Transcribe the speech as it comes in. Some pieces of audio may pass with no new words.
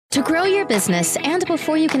To grow your business and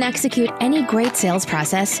before you can execute any great sales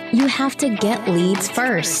process, you have to get leads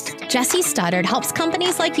first. Jesse Stoddard helps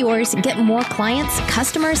companies like yours get more clients,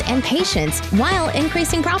 customers, and patients while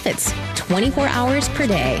increasing profits 24 hours per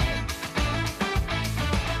day.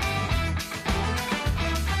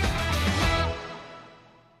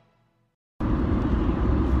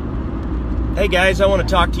 Hey guys, I want to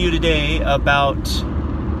talk to you today about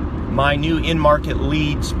my new in-market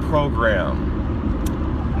leads program.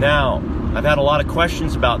 Now, I've had a lot of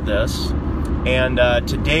questions about this, and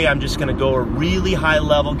today I'm just going to go a really high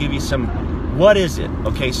level, give you some, what is it?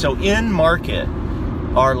 Okay, so in-market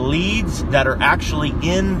are leads that are actually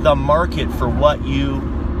in the market for what you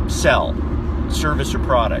sell, service or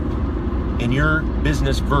product, in your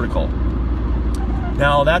business vertical.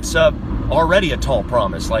 Now, that's already a tall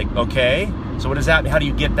promise. Like, okay, so what is that? How do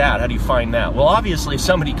you get that? How do you find that? Well, obviously, if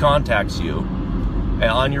somebody contacts you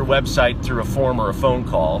on your website through a form or a phone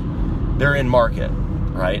call, they're in market,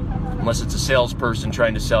 right? Unless it's a salesperson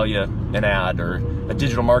trying to sell you an ad, or a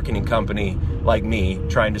digital marketing company like me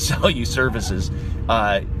trying to sell you services.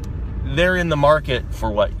 They're in the market for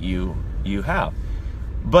what you have.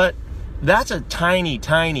 But that's a tiny,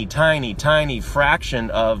 tiny, tiny, tiny fraction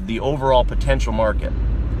of the overall potential market.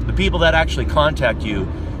 The people that actually contact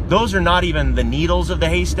you, those are not even the needles of the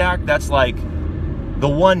haystack. That's like the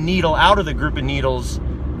one needle out of the group of needles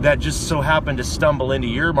that just so happen to stumble into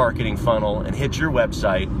your marketing funnel and hit your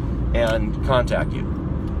website and contact you.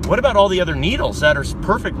 What about all the other needles that are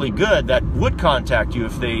perfectly good that would contact you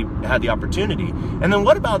if they had the opportunity? And then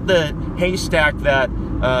what about the haystack that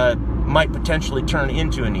might potentially turn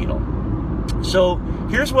into a needle? So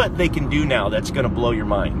here's what they can do now that's going to blow your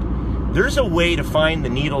mind. There's a way to find the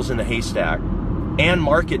needles in the haystack and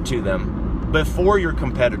market to them before your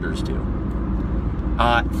competitors do.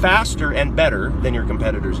 Faster and better than your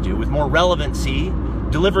competitors do, with more relevancy,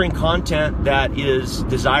 delivering content that is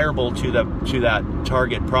desirable to that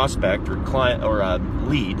target prospect or client or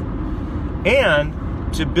lead, and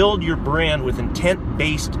to build your brand with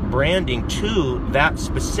intent-based branding to that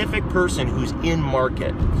specific person who's in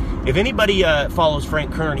market. If anybody follows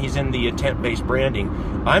Frank Kern, he's in the intent-based branding.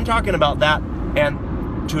 I'm talking about that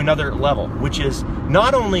and to another level, which is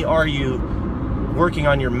not only are you working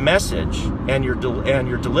on your message and your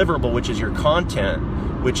deliverable, which is your content,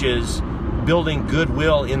 which is building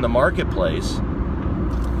goodwill in the marketplace,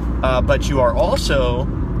 but you are also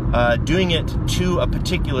doing it to a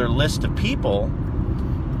particular list of people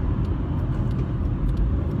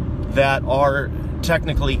that are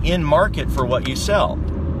technically in market for what you sell.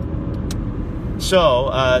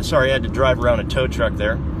 So, sorry, I had to drive around a tow truck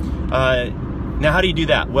there. Now, how do you do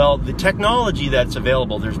that? Well, the technology that's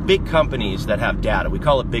available, there's big companies that have data. We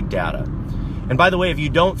call it big data. And by the way, if you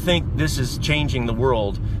don't think this is changing the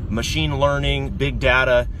world, machine learning, big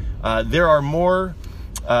data, there's more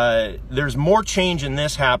change in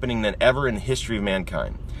this happening than ever in the history of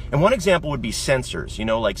mankind. And one example would be sensors. You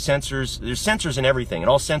know, like sensors, there's sensors in everything. And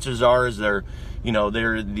all sensors are is they're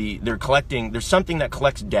collecting, there's something that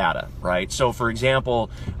collects data, right? So for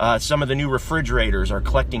example, some of the new refrigerators are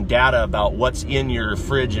collecting data about what's in your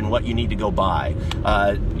fridge and what you need to go buy.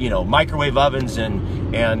 Microwave ovens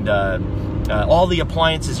and all the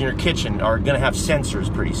appliances in your kitchen are going to have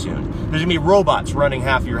sensors pretty soon. There's going to be robots running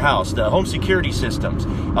half your house, the home security systems.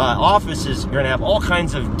 Offices are going to have all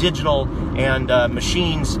kinds of digital and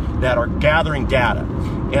machines that are gathering data.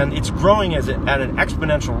 And it's growing at an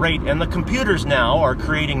exponential rate, and the computers now are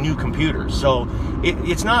creating new computers. So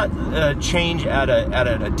it's not change at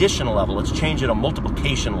an additional level, it's change at a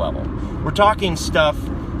multiplication level. We're talking stuff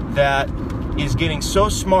that is getting so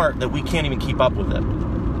smart that we can't even keep up with it.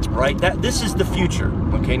 Right? This is the future.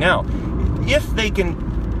 Okay, now, if they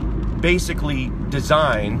can basically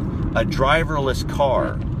design a driverless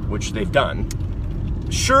car, which they've done,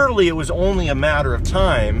 surely it was only a matter of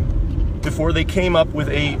time before they came up with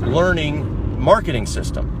a learning marketing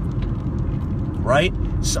system, right?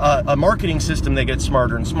 A marketing system that gets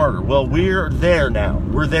smarter and smarter. Well, we're there now.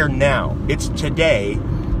 We're there now. It's today,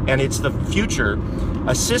 and it's the future.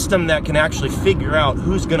 A system that can actually figure out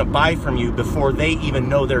who's going to buy from you before they even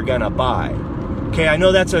know they're going to buy. Okay, I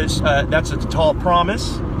know that's a tall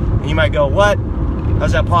promise, and you might go, what?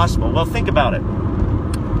 How's that possible? Well, think about it.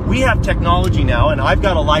 We have technology now, and I've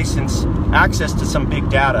got a license, access to some big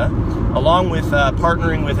data, along with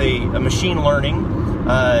partnering with a machine learning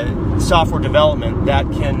software development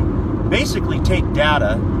that can basically take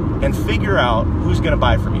data and figure out who's going to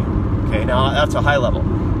buy from you. Okay, now that's a high level.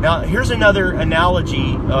 Now, here's another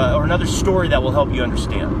analogy or another story that will help you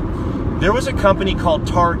understand. There was a company called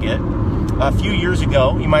Target a few years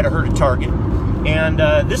ago. You might have heard of Target.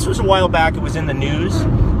 And this was a while back. It was in the news.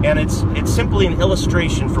 And it's simply an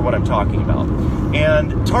illustration for what I'm talking about.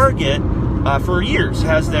 And Target, for years,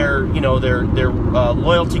 has their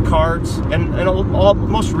loyalty cards, and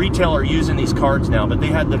most retail are using these cards now, but they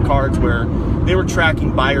had the cards where they were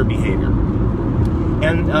tracking buyer behavior.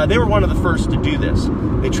 And they were one of the first to do this.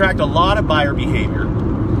 They tracked a lot of buyer behavior,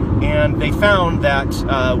 and they found that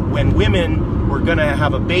when women were going to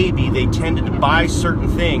have a baby, they tended to buy certain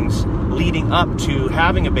things leading up to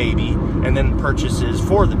having a baby, and then purchases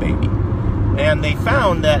for the baby. And they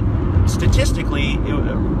found that statistically,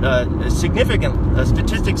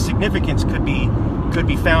 statistic significance could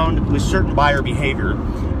be found with certain buyer behavior.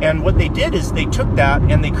 And what they did is they took that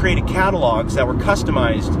and they created catalogs that were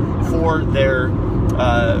customized for their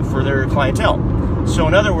clientele. So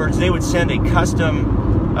in other words, they would send a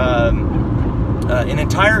custom, an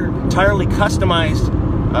entirely customized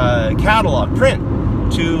catalog print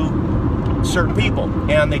to certain people,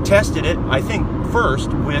 and they tested it, I think,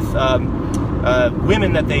 first with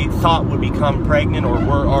women that they thought would become pregnant or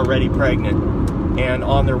were already pregnant and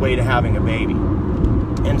on their way to having a baby.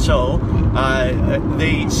 And so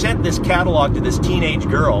they sent this catalog to this teenage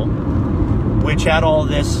girl, which had all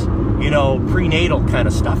this, prenatal kind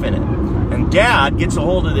of stuff in it. And Dad gets a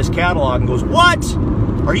hold of this catalog and goes, "What?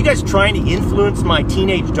 Are you guys trying to influence my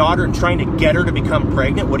teenage daughter and trying to get her to become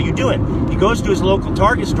pregnant? What are you doing?" He goes to his local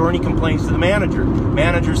Target store and he complains to the manager.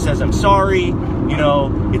 Manager says, "I'm sorry,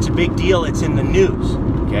 it's a big deal, it's in the news."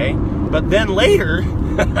 Okay? But then later,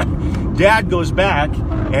 Dad goes back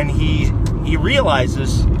and he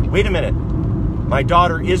realizes, wait a minute, my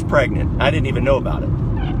daughter is pregnant. I didn't even know about it.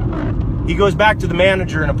 He goes back to the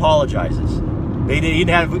manager and apologizes. They didn't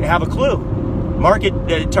have a clue.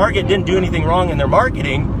 Target didn't do anything wrong in their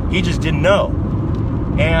marketing. He just didn't know.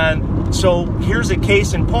 And so here's a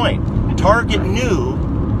case in point. Target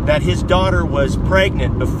knew that his daughter was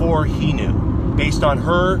pregnant before he knew, based on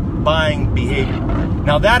her buying behavior.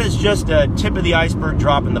 Now that is just a tip of the iceberg,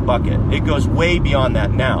 drop in the bucket. It goes way beyond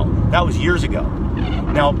that now. That was years ago.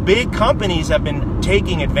 Now big companies have been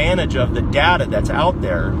taking advantage of the data that's out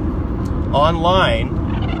there online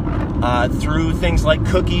through things like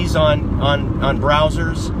cookies on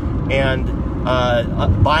browsers and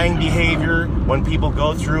buying behavior when people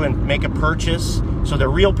go through and make a purchase. So they're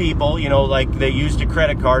real people, like they used a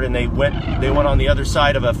credit card and they went on the other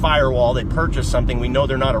side of a firewall, they purchased something. We know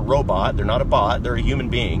they're not a robot, they're not a bot, they're a human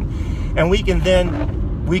being. And we can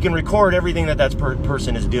record everything that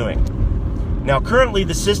person is doing. Now currently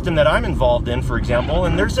the system that I'm involved in, for example,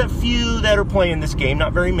 and there's a few that are playing this game,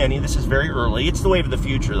 not very many, this is very early, it's the wave of the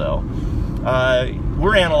future though.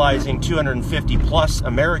 We're analyzing 250 plus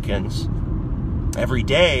Americans every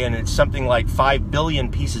day, and it's something like 5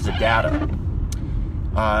 billion pieces of data.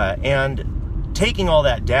 And taking all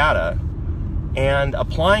that data and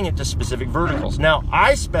applying it to specific verticals. Now,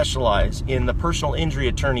 I specialize in the personal injury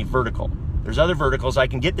attorney vertical. There's other verticals. I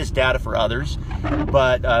can get this data for others,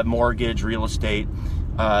 but mortgage, real estate,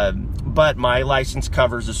 but my license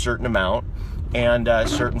covers a certain amount and a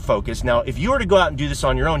certain focus. Now, if you were to go out and do this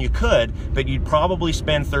on your own, you could, but you'd probably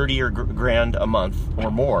spend 30 or grand a month or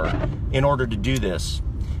more in order to do this.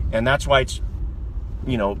 And that's why it's,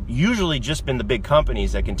 usually just been the big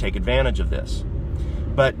companies that can take advantage of this.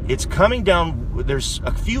 But it's coming down, there's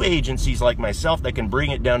a few agencies like myself that can bring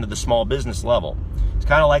it down to the small business level. It's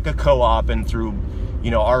kind of like a co-op, and through,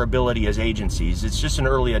 our ability as agencies, it's just an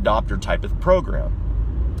early adopter type of program.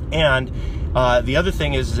 And the other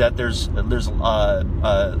thing is that there's a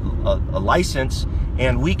license,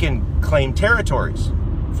 and we can claim territories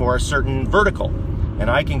for a certain vertical. And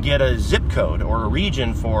I can get a zip code or a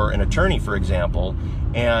region for an attorney, for example,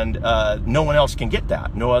 and no one else can get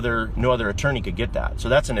that. No other attorney could get that. So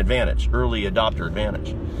that's an advantage, early adopter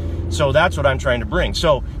advantage. So that's what I'm trying to bring.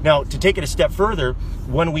 So now, to take it a step further,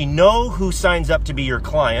 when we know who signs up to be your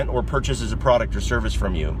client or purchases a product or service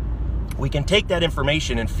from you, we can take that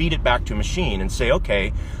information and feed it back to a machine and say,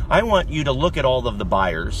 okay, I want you to look at all of the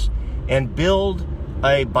buyers and build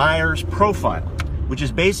a buyer's profile, which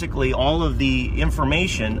is basically all of the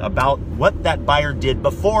information about what that buyer did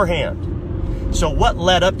beforehand. So what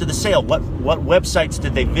led up to the sale? What websites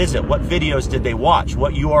did they visit? What videos did they watch?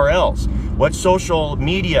 What URLs? What social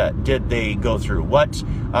media did they go through? What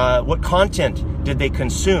content did they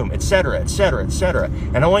consume? Et cetera, et cetera, et cetera.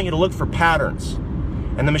 And I want you to look for patterns.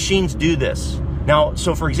 And the machines do this. Now,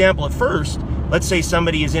 so for example, at first, let's say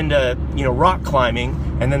somebody is into, rock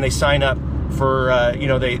climbing, and then they sign up for,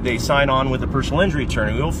 they sign on with a personal injury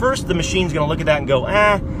attorney. Well, first the machine's going to look at that and go,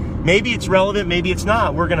 maybe it's relevant, maybe it's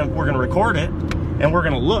not. We're gonna record it and we're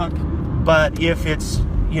gonna look. But if it's,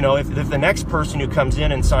 if the next person who comes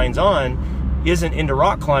in and signs on isn't into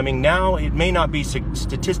rock climbing, now it may not be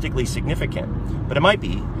statistically significant, but it might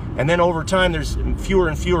be. And then over time, there's fewer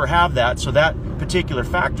and fewer have that, so that particular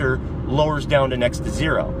factor lowers down to next to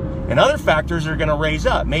zero. And other factors are going to raise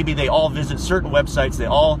up. Maybe they all visit certain websites, they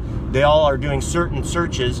all are doing certain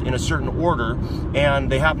searches in a certain order,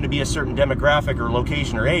 and they happen to be a certain demographic or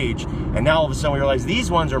location or age, and now all of a sudden we realize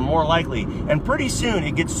these ones are more likely. And pretty soon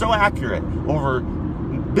it gets so accurate, over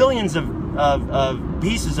billions of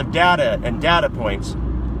pieces of data and data points,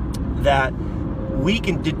 that we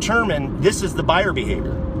can determine this is the buyer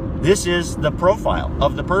behavior. This is the profile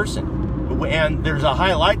of the person, and there's a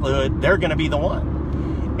high likelihood they're going to be the one.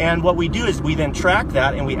 And what we do is we then track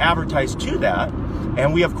that and we advertise to that.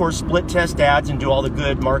 And we, of course, split test ads and do all the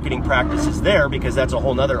good marketing practices there, because that's a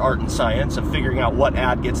whole nother art and science of figuring out what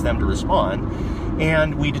ad gets them to respond.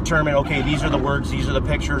 And we determine, okay, these are the words, these are the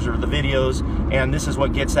pictures or the videos, and this is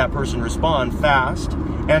what gets that person to respond fast.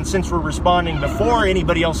 And since we're responding before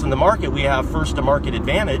anybody else in the market, we have first to market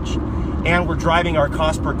advantage, and we're driving our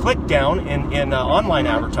cost per click down in online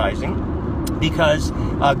advertising, because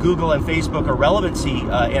Google and Facebook are relevancy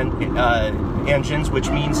engines, which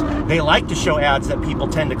means they like to show ads that people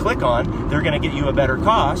tend to click on. They're going to get you a better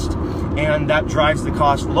cost, and that drives the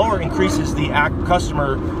cost lower, increases the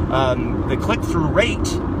customer, the click-through rate,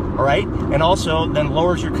 all right, and also then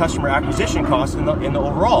lowers your customer acquisition cost in the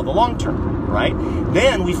overall, the long term, right?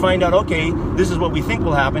 Then we find out, okay, this is what we think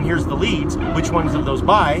will happen. Here's the leads. Which ones of those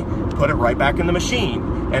buy? Put it right back in the machine,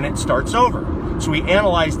 and it starts over. So we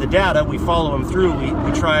analyze the data, we follow them through, we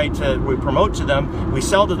promote to them, we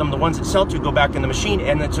sell to them, the ones that sell to go back in the machine,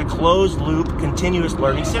 and it's a closed loop, continuous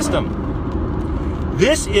learning system.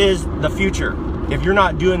 This is the future. If you're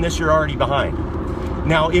not doing this, you're already behind.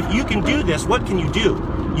 Now, if you can do this, what can you do?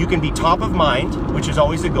 You can be top of mind, which is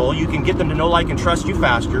always the goal. You can get them to know, like, and trust you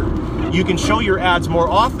faster. You can show your ads more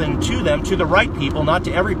often to them, to the right people, not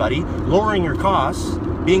to everybody, lowering your costs,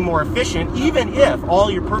 being more efficient. Even if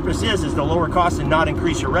all your purpose is to lower costs and not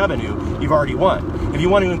increase your revenue, you've already won. If you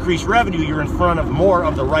want to increase revenue, you're in front of more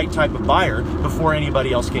of the right type of buyer before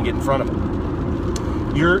anybody else can get in front of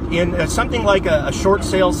them. You're in something like a short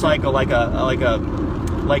sales cycle, like a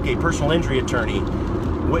personal injury attorney.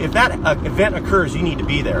 If that event occurs, you need to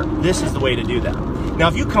be there. This is the way to do that. Now,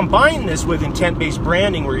 if you combine this with intent-based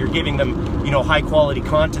branding, where you're giving them, high-quality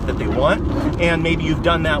content that they want, and maybe you've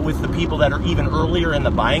done that with the people that are even earlier in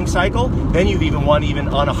the buying cycle, then you've even won even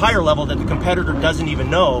on a higher level that the competitor doesn't even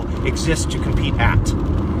know exists to compete at.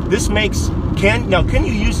 This makes, can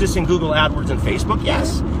you use this in Google AdWords and Facebook?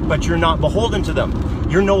 Yes, but you're not beholden to them.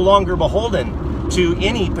 You're no longer beholden to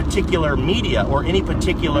any particular media or any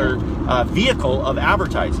particular vehicle of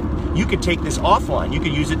advertising. You could take this offline. You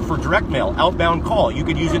could use it for direct mail, outbound call. You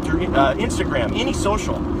could use it through Instagram, any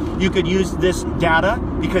social. You could use this data,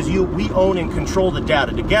 because we own and control the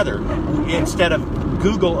data together, instead of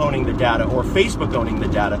Google owning the data or Facebook owning the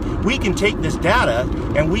data. We can take this data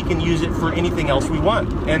and we can use it for anything else we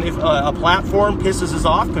want. And if a platform pisses us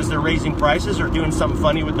off because they're raising prices or doing something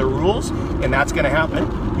funny with their rules, and that's going to happen,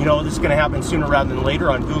 this is going to happen sooner rather than later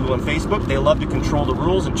on Google and Facebook. They love to control the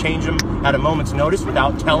rules and change them at a moment's notice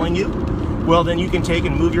without telling you. Well, then you can take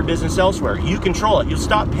and move your business elsewhere. You control it. You'll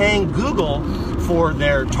stop paying Google for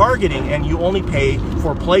their targeting, and you only pay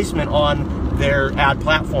for placement on their ad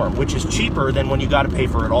platform, which is cheaper than when you got to pay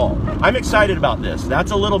for it all. I'm excited about this.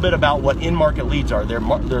 That's a little bit about what in-market leads are. They're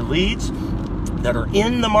leads that are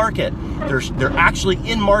in the market. They're actually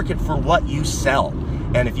in market for what you sell.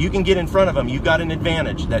 And if you can get in front of them, you've got an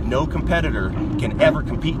advantage that no competitor can ever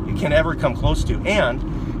come close to. And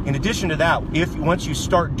in addition to that, once you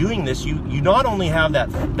start doing this, you not only have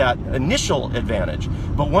that initial advantage,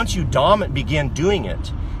 but once you begin doing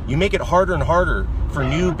it, you make it harder and harder for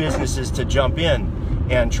new businesses to jump in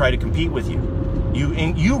and try to compete with you.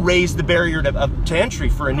 You raise the barrier to entry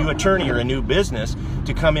for a new attorney or a new business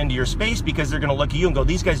to come into your space, because they're going to look at you and go,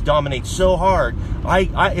 these guys dominate so hard,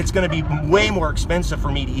 it's going to be way more expensive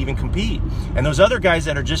for me to even compete. And those other guys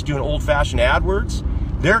that are just doing old-fashioned AdWords,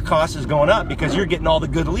 their cost is going up because you're getting all the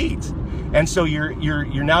good leads. And so you're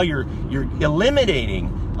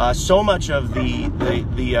eliminating so much of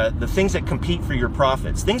the things that compete for your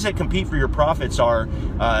profits. Things that compete for your profits are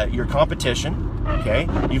your competition. Okay,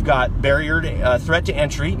 you've got threat to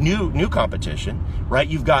entry, new competition, right?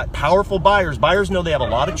 You've got powerful buyers. Buyers know they have a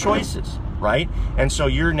lot of choices, right? And so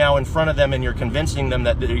you're now in front of them and you're convincing them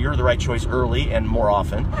that you're the right choice early and more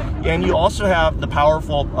often. And you also have the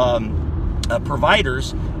powerful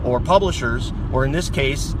providers or publishers, or in this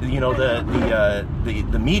case,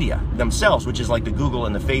 the media themselves, which is like the Google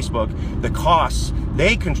and the Facebook. The costs,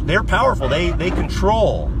 they're powerful. They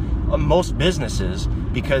control most businesses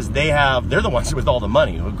because they're the ones with all the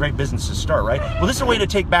money. Great businesses start, right? Well, this is a way to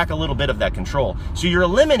take back a little bit of that control. So you're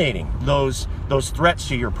eliminating those threats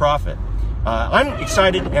to your profit. I'm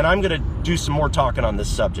excited, and I'm going to do some more talking on this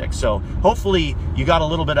subject. So hopefully you got a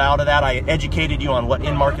little bit out of that. I educated you on what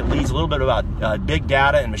in-market leads, a little bit about big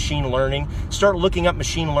data and machine learning. Start looking up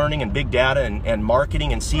machine learning and big data and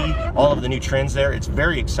marketing and see all of the new trends there. It's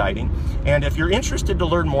very exciting. And if you're interested to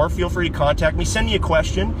learn more, feel free to contact me. Send me a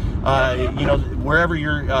question. Wherever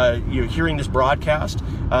you're hearing this broadcast,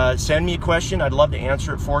 send me a question. I'd love to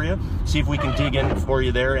answer it for you. See if we can dig in for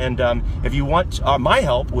you there. And if you want my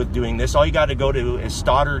help with doing this, all you got to go to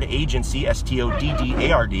Stoddard Agency,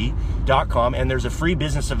 STODDARD.com, and there's a free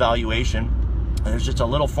business evaluation. There's just a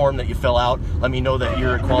little form that you fill out. Let me know that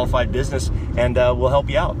you're a qualified business, and we'll help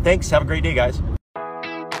you out. Thanks. Have a great day, guys.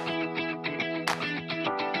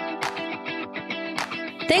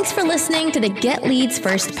 Thanks for listening to the Get Leads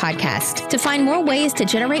First podcast. To find more ways to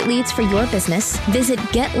generate leads for your business, visit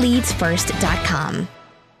getleadsfirst.com.